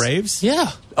deals. The Braves?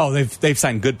 Yeah. Oh, they've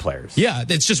signed good players. Yeah,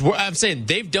 it's just, I'm saying,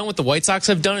 they've done what the White Sox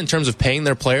have done in terms of paying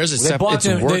their players, except it's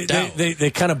worked out.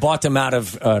 They kind of bought them out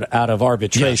of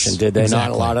arbitration, did they? Exactly.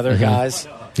 Not a lot of their guys?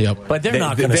 Yep. But they're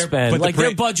not going to spend.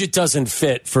 Their budget doesn't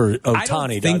fit for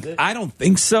Ohtani, does it? I don't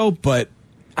think so, but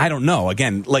I don't know.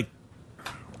 Again, Shohei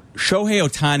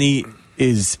Ohtani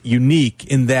is unique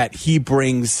in that he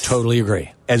brings... Totally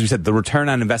agree. As we said, the return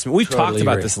on investment. We've talked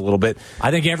about this a little bit. I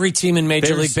think every team in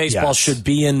Major League Baseball should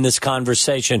be in this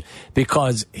conversation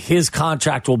because his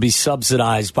contract will be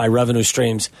subsidized by revenue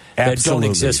streams that don't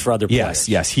exist for other players.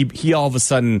 Yes. He all of a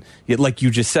sudden, like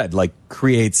you just said,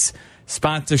 creates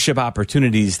sponsorship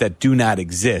opportunities that do not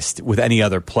exist with any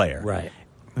other player. Right.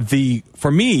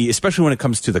 For me, especially when it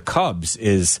comes to the Cubs,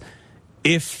 is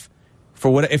if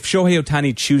Shohei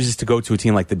Ohtani chooses to go to a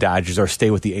team like the Dodgers or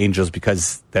stay with the Angels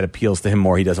because that appeals to him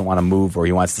more, he doesn't want to move, or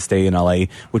he wants to stay in LA,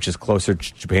 which is closer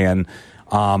to Japan,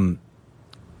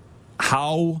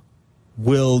 how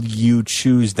will you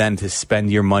choose then to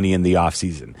spend your money in the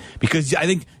offseason? Because I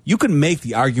think you can make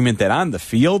the argument that on the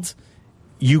field,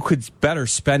 you could better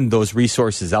spend those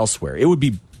resources elsewhere.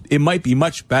 It might be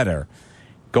much better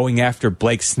going after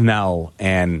Blake Snell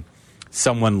and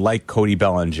someone like Cody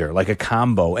Bellinger, like a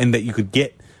combo, and that you could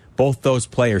get both those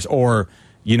players, or,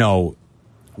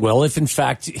 well, if in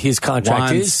fact his contract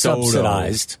Juan is Soto.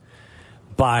 subsidized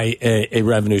by a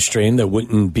revenue stream that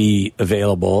wouldn't be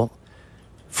available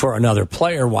for another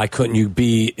player, why couldn't you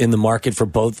be in the market for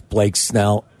both Blake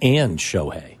Snell and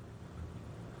Shohei?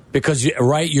 Because,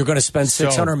 you're going to spend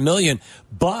 $600 million,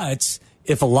 but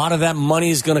if a lot of that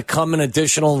money is going to come in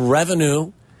additional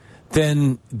revenue,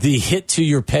 then the hit to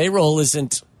your payroll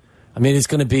isn't. I mean, it's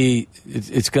going to be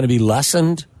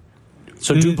lessened.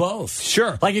 So do both.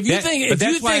 Sure. If you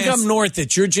think up north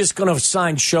that you're just going to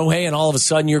sign Shohei and all of a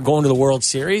sudden you're going to the World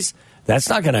Series, that's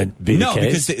not going to be the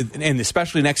case. And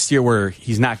especially next year where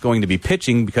he's not going to be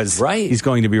pitching because he's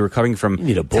going to be recovering from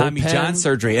Tommy John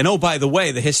surgery. And by the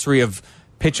way, the history of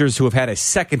pitchers who have had a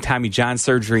second Tommy John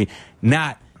surgery,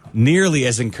 not nearly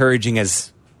as encouraging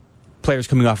as players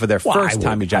coming off of their first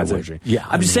Tommy John surgery. Yeah,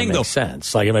 I'm just saying, though. Makes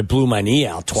sense. If I blew my knee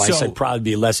out twice, I'd probably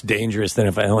be less dangerous than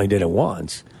if I only did it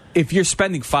once. If you're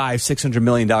spending $500-600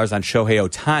 million on Shohei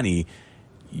Ohtani,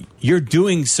 you're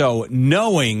doing so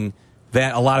knowing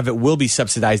that a lot of it will be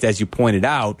subsidized, as you pointed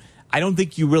out. I don't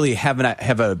think you really have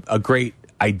a great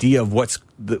idea of what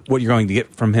you're going to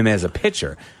get from him as a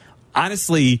pitcher.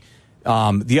 Honestly,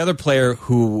 the other player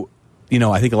who,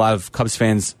 I think a lot of Cubs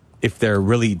fans, if they're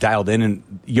really dialed in, and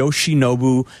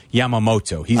Yoshinobu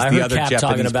Yamamoto. He's the other Cap Japanese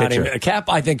talking about pitcher. him. Cap,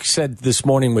 I think, said this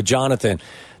morning with Jonathan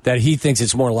that he thinks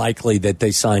it's more likely that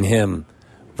they sign him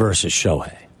versus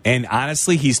Shohei. And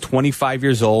honestly, he's 25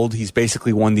 years old. He's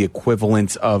basically won the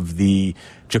equivalent of the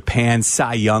Japan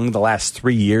Cy Young the last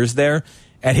 3 years there.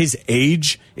 At his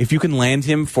age, if you can land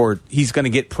him he's going to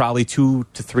get probably $200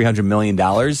 to $300 million.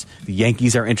 The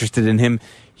Yankees are interested in him.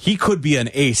 He could be an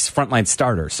ace frontline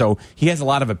starter. So he has a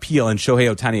lot of appeal. And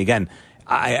Shohei Ohtani, again,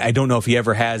 I don't know if he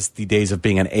ever has the days of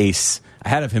being an ace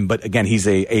ahead of him. But again, he's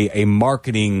a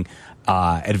marketing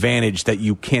advantage that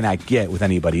you cannot get with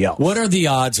anybody else. What are the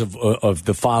odds of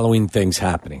the following things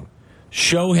happening?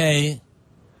 Shohei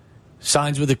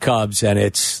signs with the Cubs, and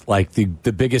it's like the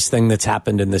biggest thing that's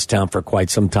happened in this town for quite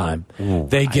some time.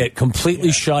 They get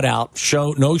completely shut out.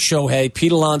 No Shohei.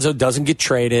 Pete Alonso doesn't get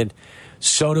traded.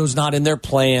 Soto's not in their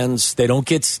plans. They don't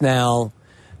get Snell.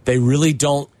 They really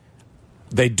don't.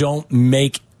 They don't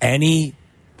make any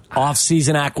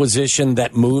off-season acquisition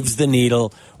that moves the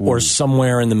needle, or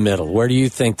somewhere in the middle. Where do you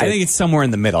think? I think it's somewhere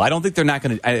in the middle. I don't think they're not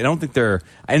going to. I don't think they're.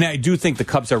 And I do think the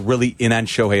Cubs are really in on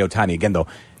Shohei Ohtani again, though.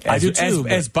 I do too.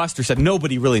 As Buster said,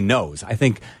 nobody really knows. I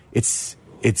think it's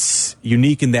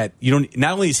unique in that you don't.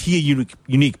 Not only is he a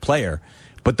unique player,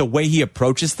 but the way he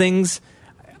approaches things,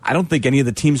 I don't think any of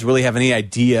the teams really have any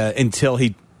idea until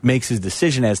he makes his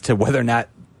decision as to whether or not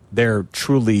they're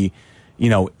truly,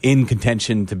 in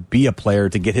contention to be a player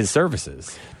to get his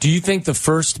services. Do you think the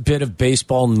first bit of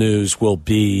baseball news will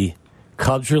be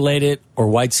Cubs related or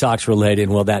White Sox related?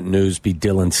 And will that news be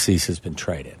Dylan Cease has been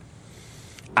traded?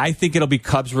 I think it'll be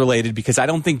Cubs related because I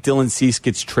don't think Dylan Cease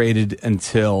gets traded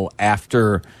until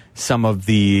after some of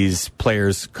these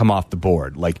players come off the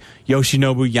board. Like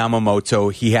Yoshinobu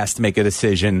Yamamoto, he has to make a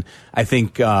decision. I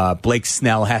think Blake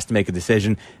Snell has to make a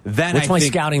decision. Then What's my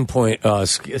scouting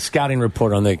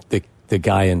report on the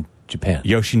guy in Japan?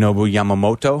 Yoshinobu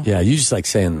Yamamoto? Yeah, you just like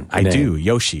saying I do.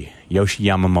 Yoshi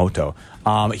Yamamoto.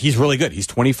 He's really good. He's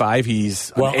 25.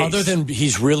 He's other than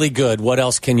he's really good, what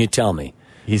else can you tell me?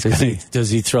 Does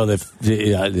he throw has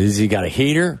he got a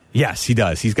heater? Yes, he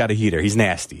does. He's got a heater. He's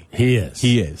nasty. He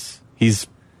is. He's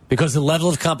because the level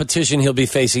of competition he'll be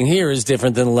facing here is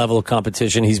different than the level of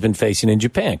competition he's been facing in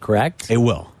Japan, correct? It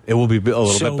will. It will be a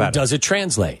little bit better. Does it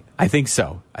translate? I think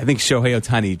so. I think Shohei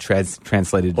Ohtani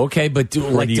translated. Okay, but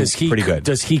pretty good.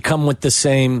 Does he come with the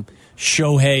same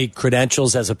Shohei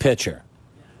credentials as a pitcher?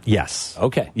 Yes.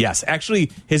 Okay. Yes.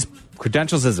 Actually, his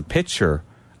credentials as a pitcher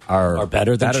are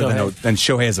better than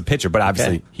Shohei as a pitcher, but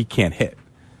obviously he can't hit.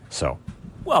 So,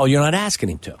 well, you're not asking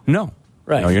him to. No,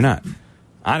 right? No, you're not.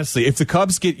 Honestly, if the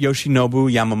Cubs get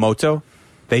Yoshinobu Yamamoto,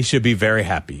 they should be very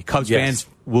happy. Cubs fans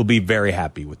will be very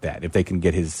happy with that if they can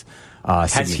get his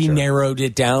signature. Has he narrowed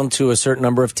it down to a certain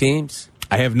number of teams?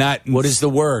 I have not. What is the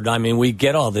word? I mean, we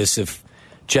get all this if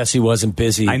Jesse wasn't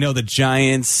busy. I know the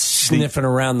Giants sniffing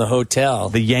around the hotel.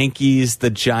 The Yankees, the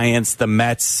Giants, the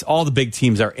Mets, all the big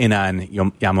teams are in on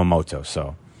Yamamoto.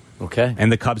 So, okay,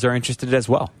 and the Cubs are interested as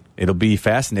well. It'll be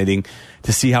fascinating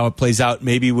to see how it plays out.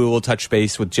 Maybe we will touch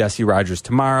base with Jesse Rogers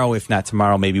tomorrow. If not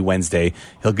tomorrow, maybe Wednesday.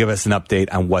 He'll give us an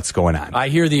update on what's going on. I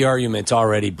hear the argument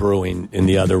already brewing in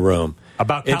the other room.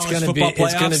 About college football playoffs?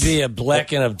 It's going to be a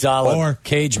Bleck and Abdalla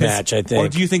cage match, I think. Or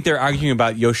do you think they're arguing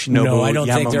about Yoshinobu No, I don't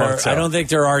Yamamoto? think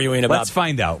they're arguing about. Let's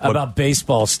find out about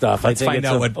baseball stuff. Let's find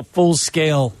out a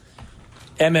full-scale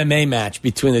MMA match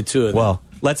between the two of them. Well,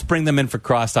 let's bring them in for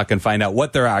crosstalk and find out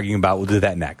what they're arguing about. We'll do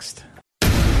that next.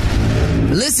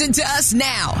 Listen to us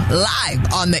now,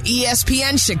 live on the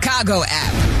ESPN Chicago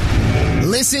app.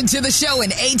 Listen to the show in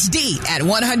HD at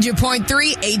 100.3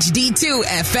 HD2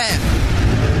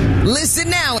 FM. Listen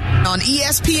now on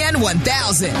ESPN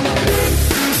 1000.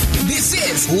 This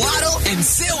is Waddle and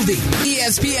Sylvie,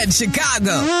 ESPN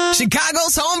Chicago,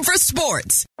 Chicago's home for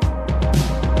sports.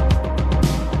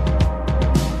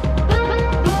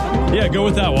 Yeah, go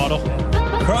with that, Waddle.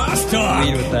 Crosstalk.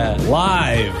 Lead with that.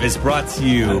 Live is brought to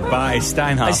you by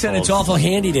Steinhoff. I said it's awful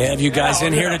handy to have you guys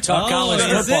in here to talk college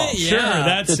football. Yeah. Sure,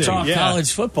 that's to talk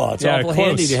college football. It's awful close.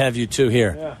 handy to have you two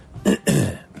here.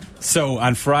 Yeah. So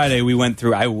on Friday we went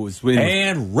through. I was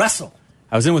in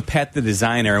with Pat the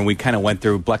designer, and we kind of went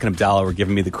through. Bleck and Abdalla were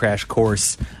giving me the crash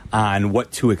course on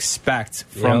what to expect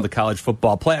from the college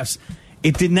football playoffs.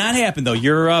 It did not happen, though.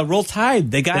 You're Roll Tide.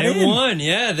 They won.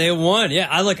 Yeah, they won. Yeah,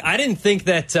 I didn't think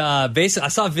that. Basically, I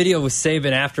saw a video with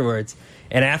Saban afterwards,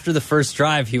 and after the first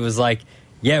drive, he was like,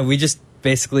 "Yeah, we just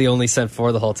basically only sent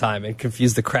 4 the whole time and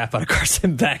confused the crap out of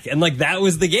Carson Beck." And like that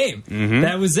was the game. Mm-hmm.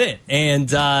 That was it. And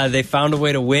they found a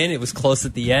way to win. It was close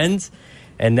at the end,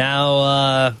 and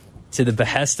now to the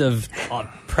behest of,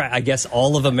 I guess,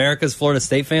 all of America's Florida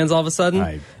State fans, all of a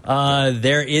sudden,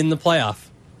 they're in the playoff.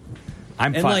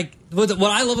 I'm fine. Like, what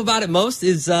I love about it most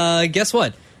is, guess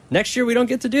what? Next year we don't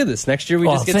get to do this. Next year we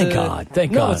just get thank to... God.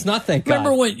 Thank God. No, it's not thank God.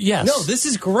 Remember what... Yes. No, this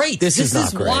is great. This is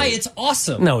not great. Why it's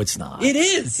awesome. No, it's not. It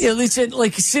is. Yeah, listen,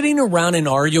 like sitting around and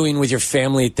arguing with your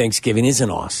family at Thanksgiving isn't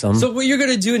awesome. So what you're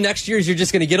going to do next year is you're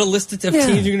just going to get a list of teams. You're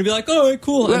going to be like, all right,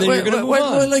 cool. And then you're going to move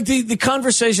on. Like the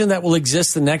conversation that will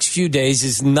exist the next few days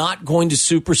is not going to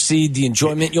supersede the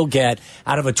enjoyment you'll get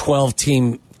out of a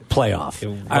 12-team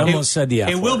playoff. I almost said the F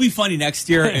word. It will be funny next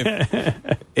year.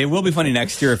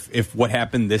 If what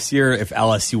happened this year, if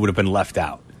LSU would have been left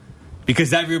out,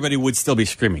 because everybody would still be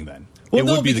screaming then. Well,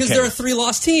 no, because they're a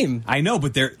 3-loss team. I know,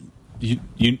 but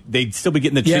they'd still be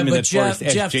getting the treatment that Florida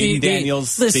State. J.D.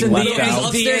 Daniels being left out.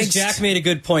 Upstairs, Jack made a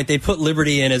good point. They put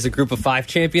Liberty in as a group of 5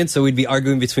 champions, so we'd be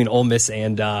arguing between Ole Miss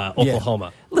and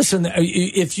Oklahoma. Yeah. Listen,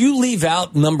 if you leave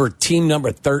out team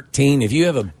number 13, if you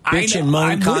have a bitch and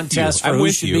moan contest for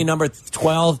who should be number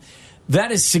 12,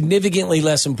 that is significantly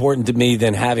less important to me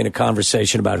than having a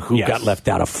conversation about who got left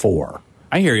out of 4.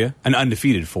 I hear you. An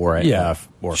undefeated 4.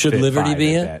 Or should Liberty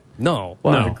be in? No.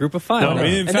 No. A group of 5. No. No.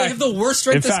 In fact, they have the worst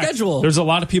strength of schedule. There's a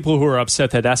lot of people who are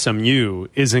upset that SMU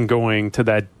isn't going to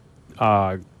that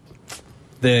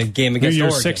the game against New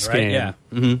Year's Oregon, 6 right?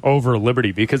 game over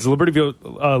Liberty, because Libertyville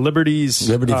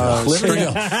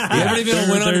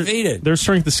went undefeated. Their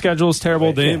strength of schedule is terrible.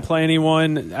 Right, they didn't play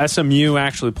anyone. SMU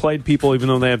actually played people, even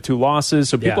though they have 2 losses.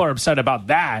 So people are upset about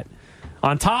that.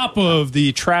 On top of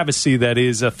the travesty that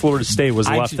is Florida State was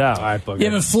left out. But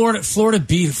Florida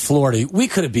beat Florida. We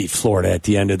could have beat Florida at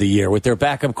the end of the year with their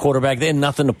backup quarterback. They had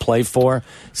nothing to play for.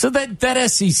 So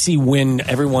that SEC win,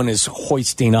 everyone is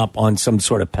hoisting up on some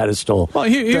sort of pedestal. Well,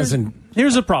 here's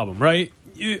the problem, right?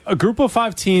 A group of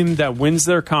 5 team that wins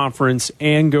their conference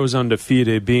and goes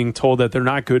undefeated being told that they're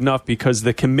not good enough because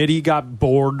the committee got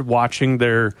bored watching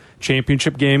their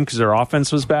championship game because their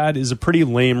offense was bad is a pretty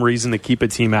lame reason to keep a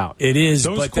team out. It is.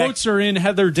 Those quotes are in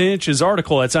Heather Dinch's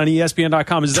article. That's on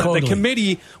ESPN.com. Is that the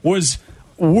committee was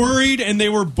worried and they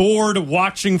were bored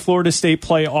watching Florida State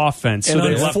play offense, so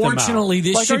they left them out. Unfortunately,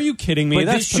 are you kidding me?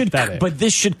 That's pathetic. But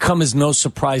this should come as no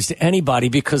surprise to anybody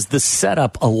because the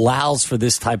setup allows for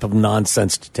this type of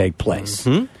nonsense to take place.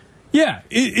 Mm-hmm. Yeah,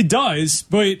 it does.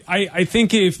 But I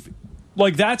think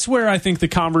that's where I think the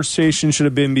conversation should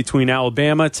have been between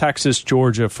Alabama, Texas,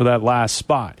 Georgia for that last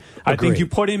spot. Agreed. I think you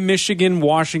put in Michigan,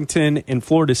 Washington, and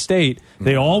Florida State.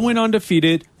 They all went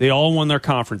undefeated. They all won their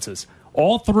conferences.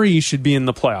 All 3 should be in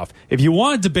the playoff. If you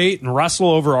want to debate and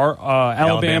wrestle over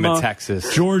Alabama,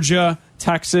 Texas, Georgia,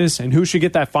 Texas, and who should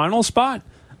get that final spot,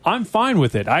 I'm fine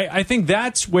with it. I think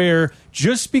that's where,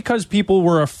 just because people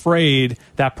were afraid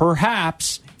that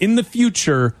perhaps in the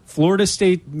future Florida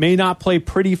State may not play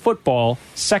pretty football,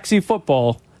 sexy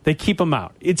football, they keep them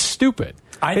out. It's stupid.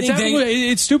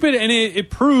 It's stupid, and it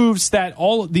proves that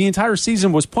the entire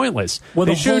season was pointless. Well,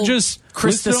 they should have just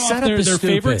listed off their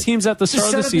favorite teams at the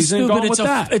start of the season and gone with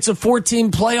that. It's a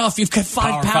 4-team playoff. You've got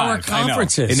 5 power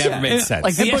conferences. It never made sense.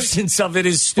 Like the essence of it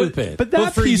is stupid. But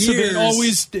that piece of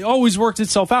it always worked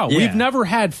itself out. Yeah. We've never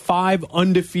had 5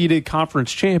 undefeated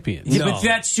conference champions. Yeah, but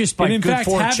that's just by good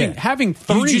fortune. Having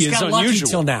 3 is unusual.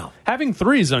 Till now. Having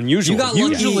 3 is unusual.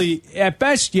 Usually, at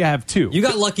best, you have 2. You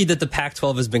got lucky that the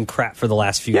Pac-12 has been crap for the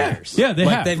last few years. Yeah,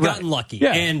 they've gotten lucky.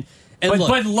 Yeah.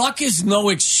 But luck is no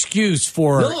excuse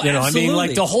for,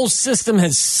 absolutely. the whole system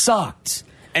has sucked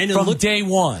from day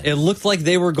one. It looked like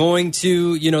they were going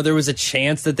to, there was a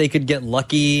chance that they could get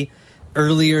lucky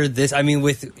earlier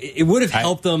it would have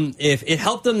helped them if it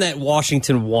helped them that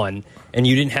Washington won and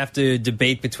you didn't have to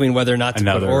debate between whether or not to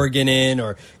put Oregon in,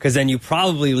 or because then you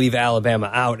probably leave Alabama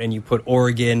out and you put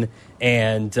Oregon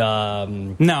and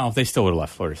no, they still would have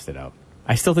left Florida State out.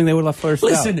 I still think they would have left Florida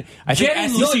State out. Listen, I think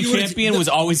SEC champion was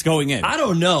always going in. I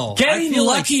don't know. Getting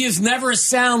lucky is never a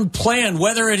sound plan,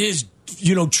 whether it is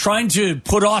trying to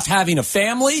put off having a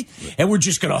family and we're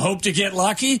just going to hope to get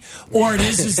lucky, or it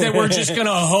is that we're just going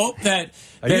to hope that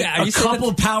a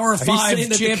couple Power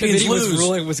 5 champions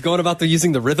lose. Was going about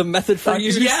using the rhythm method for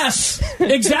years? Yes,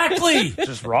 exactly.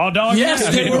 Just raw dogging.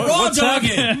 Yes, they were raw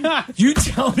dogging. You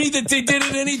tell me that they did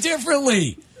it any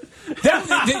differently.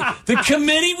 The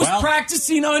committee was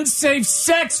practicing unsafe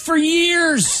sex for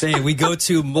years. Hey, we go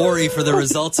to Maury for the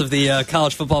results of the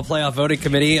College Football Playoff Voting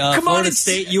Committee. Florida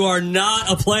State, you are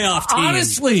not a playoff team.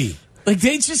 Honestly,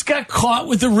 they just got caught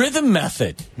with the rhythm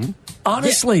method.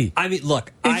 Honestly. Yeah,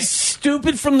 look. It's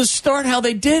stupid from the start how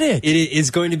they did it. It is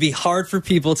going to be hard for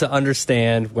people to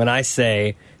understand when I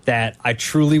say that I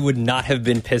truly would not have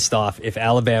been pissed off if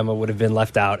Alabama would have been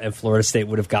left out and Florida State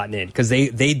would have gotten in, because they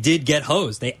did get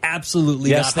hosed. They absolutely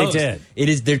got hosed. Yes, they did. It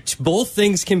is both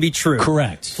things can be true.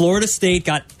 Correct. Florida State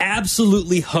got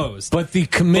absolutely hosed. But the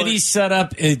committee set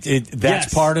up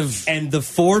that's part of. And the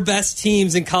 4 best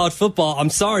teams in college football,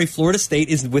 I'm sorry, Florida State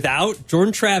is without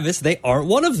Jordan Travis. They aren't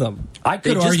one of them. I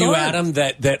could argue, Adam,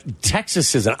 that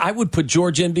Texas isn't. I would put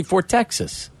Georgia in before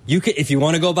Texas. If you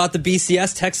want to go about the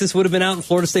BCS, Texas would have been out and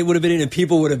Florida State would have been in, and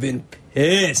people would have been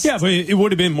pissed. Yeah, but it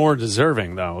would have been more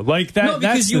deserving, though. Like that. No,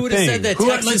 because that's you would have said that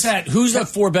Texas. Who's the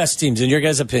 4 best teams in your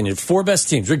guys' opinion? 4 best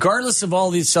teams, regardless of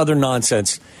all this other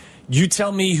nonsense. You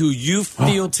tell me who you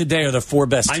feel today are the 4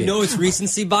 best teams. I know it's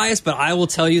recency bias, but I will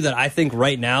tell you that I think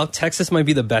right now Texas might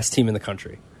be the best team in the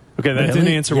country. Okay, that didn't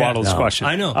answer Waddle's question.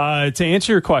 I know. To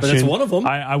answer your question, it's one of them.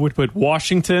 I would put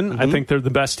Washington. I think they're the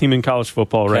best team in college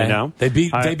football right now. They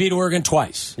beat Oregon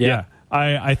twice. Yeah.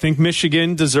 I think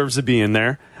Michigan deserves to be in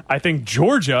there. I think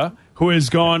Georgia, who has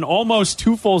gone almost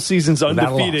 2 full seasons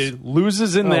undefeated,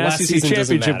 loses in the SEC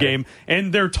championship game,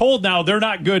 and they're told now they're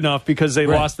not good enough because they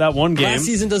lost that one game. Last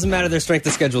season doesn't matter. Their strength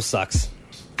of schedule sucks.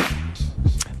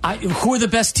 Who are the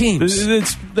best teams?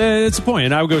 It's a point,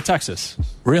 and I would go Texas.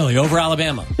 Really? Over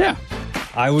Alabama? Yeah.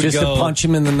 I would just go, to punch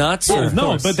him in the nuts?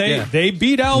 No, but they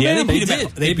beat Alabama. Yeah,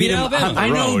 they beat Alabama. I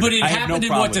know, but it happened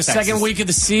in the second week of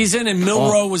the season, and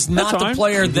Milroe was not the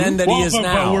player then that he is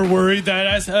now. But we're worried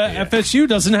that FSU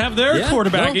doesn't have their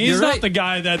quarterback. He's not the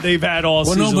guy that they've had all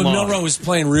season long. But Milroe is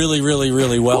playing really, really,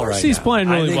 really well right now. He's playing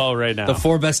really well right now. The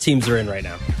 4 best teams are in right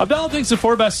now. Abdalla thinks the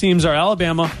 4 best teams are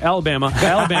Alabama, and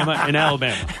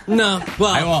Alabama. No,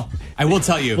 well, I will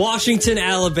tell you. Washington,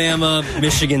 Alabama,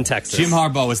 Michigan, Texas. Jim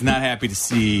Harbaugh was not happy to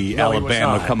see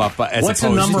Alabama come up as What's the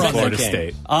opposed number to on Florida that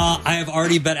State. I have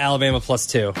already bet Alabama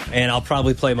 +2, and I'll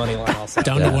probably play money line also.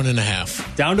 Down to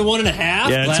 1.5. Down to 1.5?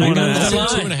 Yeah, Glad I got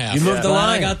the 2.5. You moved the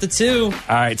line. I got the 2. All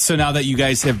right, so now that you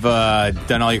guys have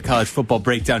done all your college football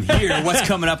breakdown here, what's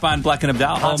coming up on Bleck and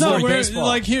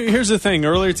Abdalla? Here's the thing.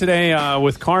 Earlier today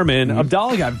with Carmen,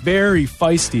 Abdalla got very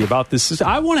feisty about this.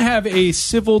 I want to have a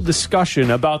civil discussion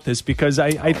about this because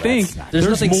I think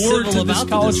there's more to this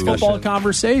college football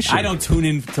conversation. I don't tune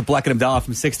in to Bleck and Abdalla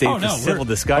from 6 to 8 for civil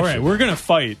discussion. All right, we're going to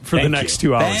fight for the next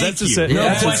 2 hours. That's just it.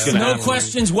 No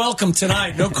questions welcome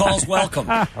tonight. No calls welcome.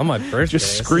 On my birthday.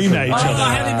 Just scream at each other.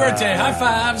 Happy birthday. High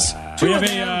fives. We have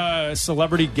a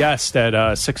celebrity guest at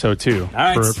 6:02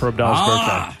 for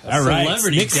Abdalla's birthday. All right,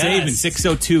 Celebrity Nick guest.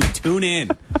 Saban, 6:02. Tune in.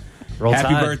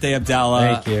 Happy birthday,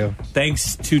 Abdalla. Thank you.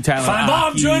 Thanks to Tyler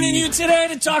Bob Aki. joining you today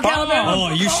to talk Alabama. Oh,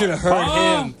 you should have heard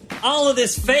him. All of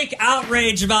this fake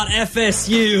outrage about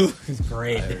FSU. It was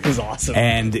great. It was awesome.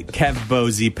 And Kev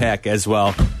Bozepek as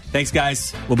well. Thanks,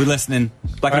 guys. We'll be listening.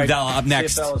 Bleck and Abdalla up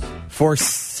next. For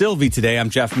Sylvie today,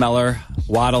 I'm Jeff Meller,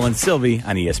 Waddle and Sylvie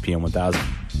on ESPN 1000.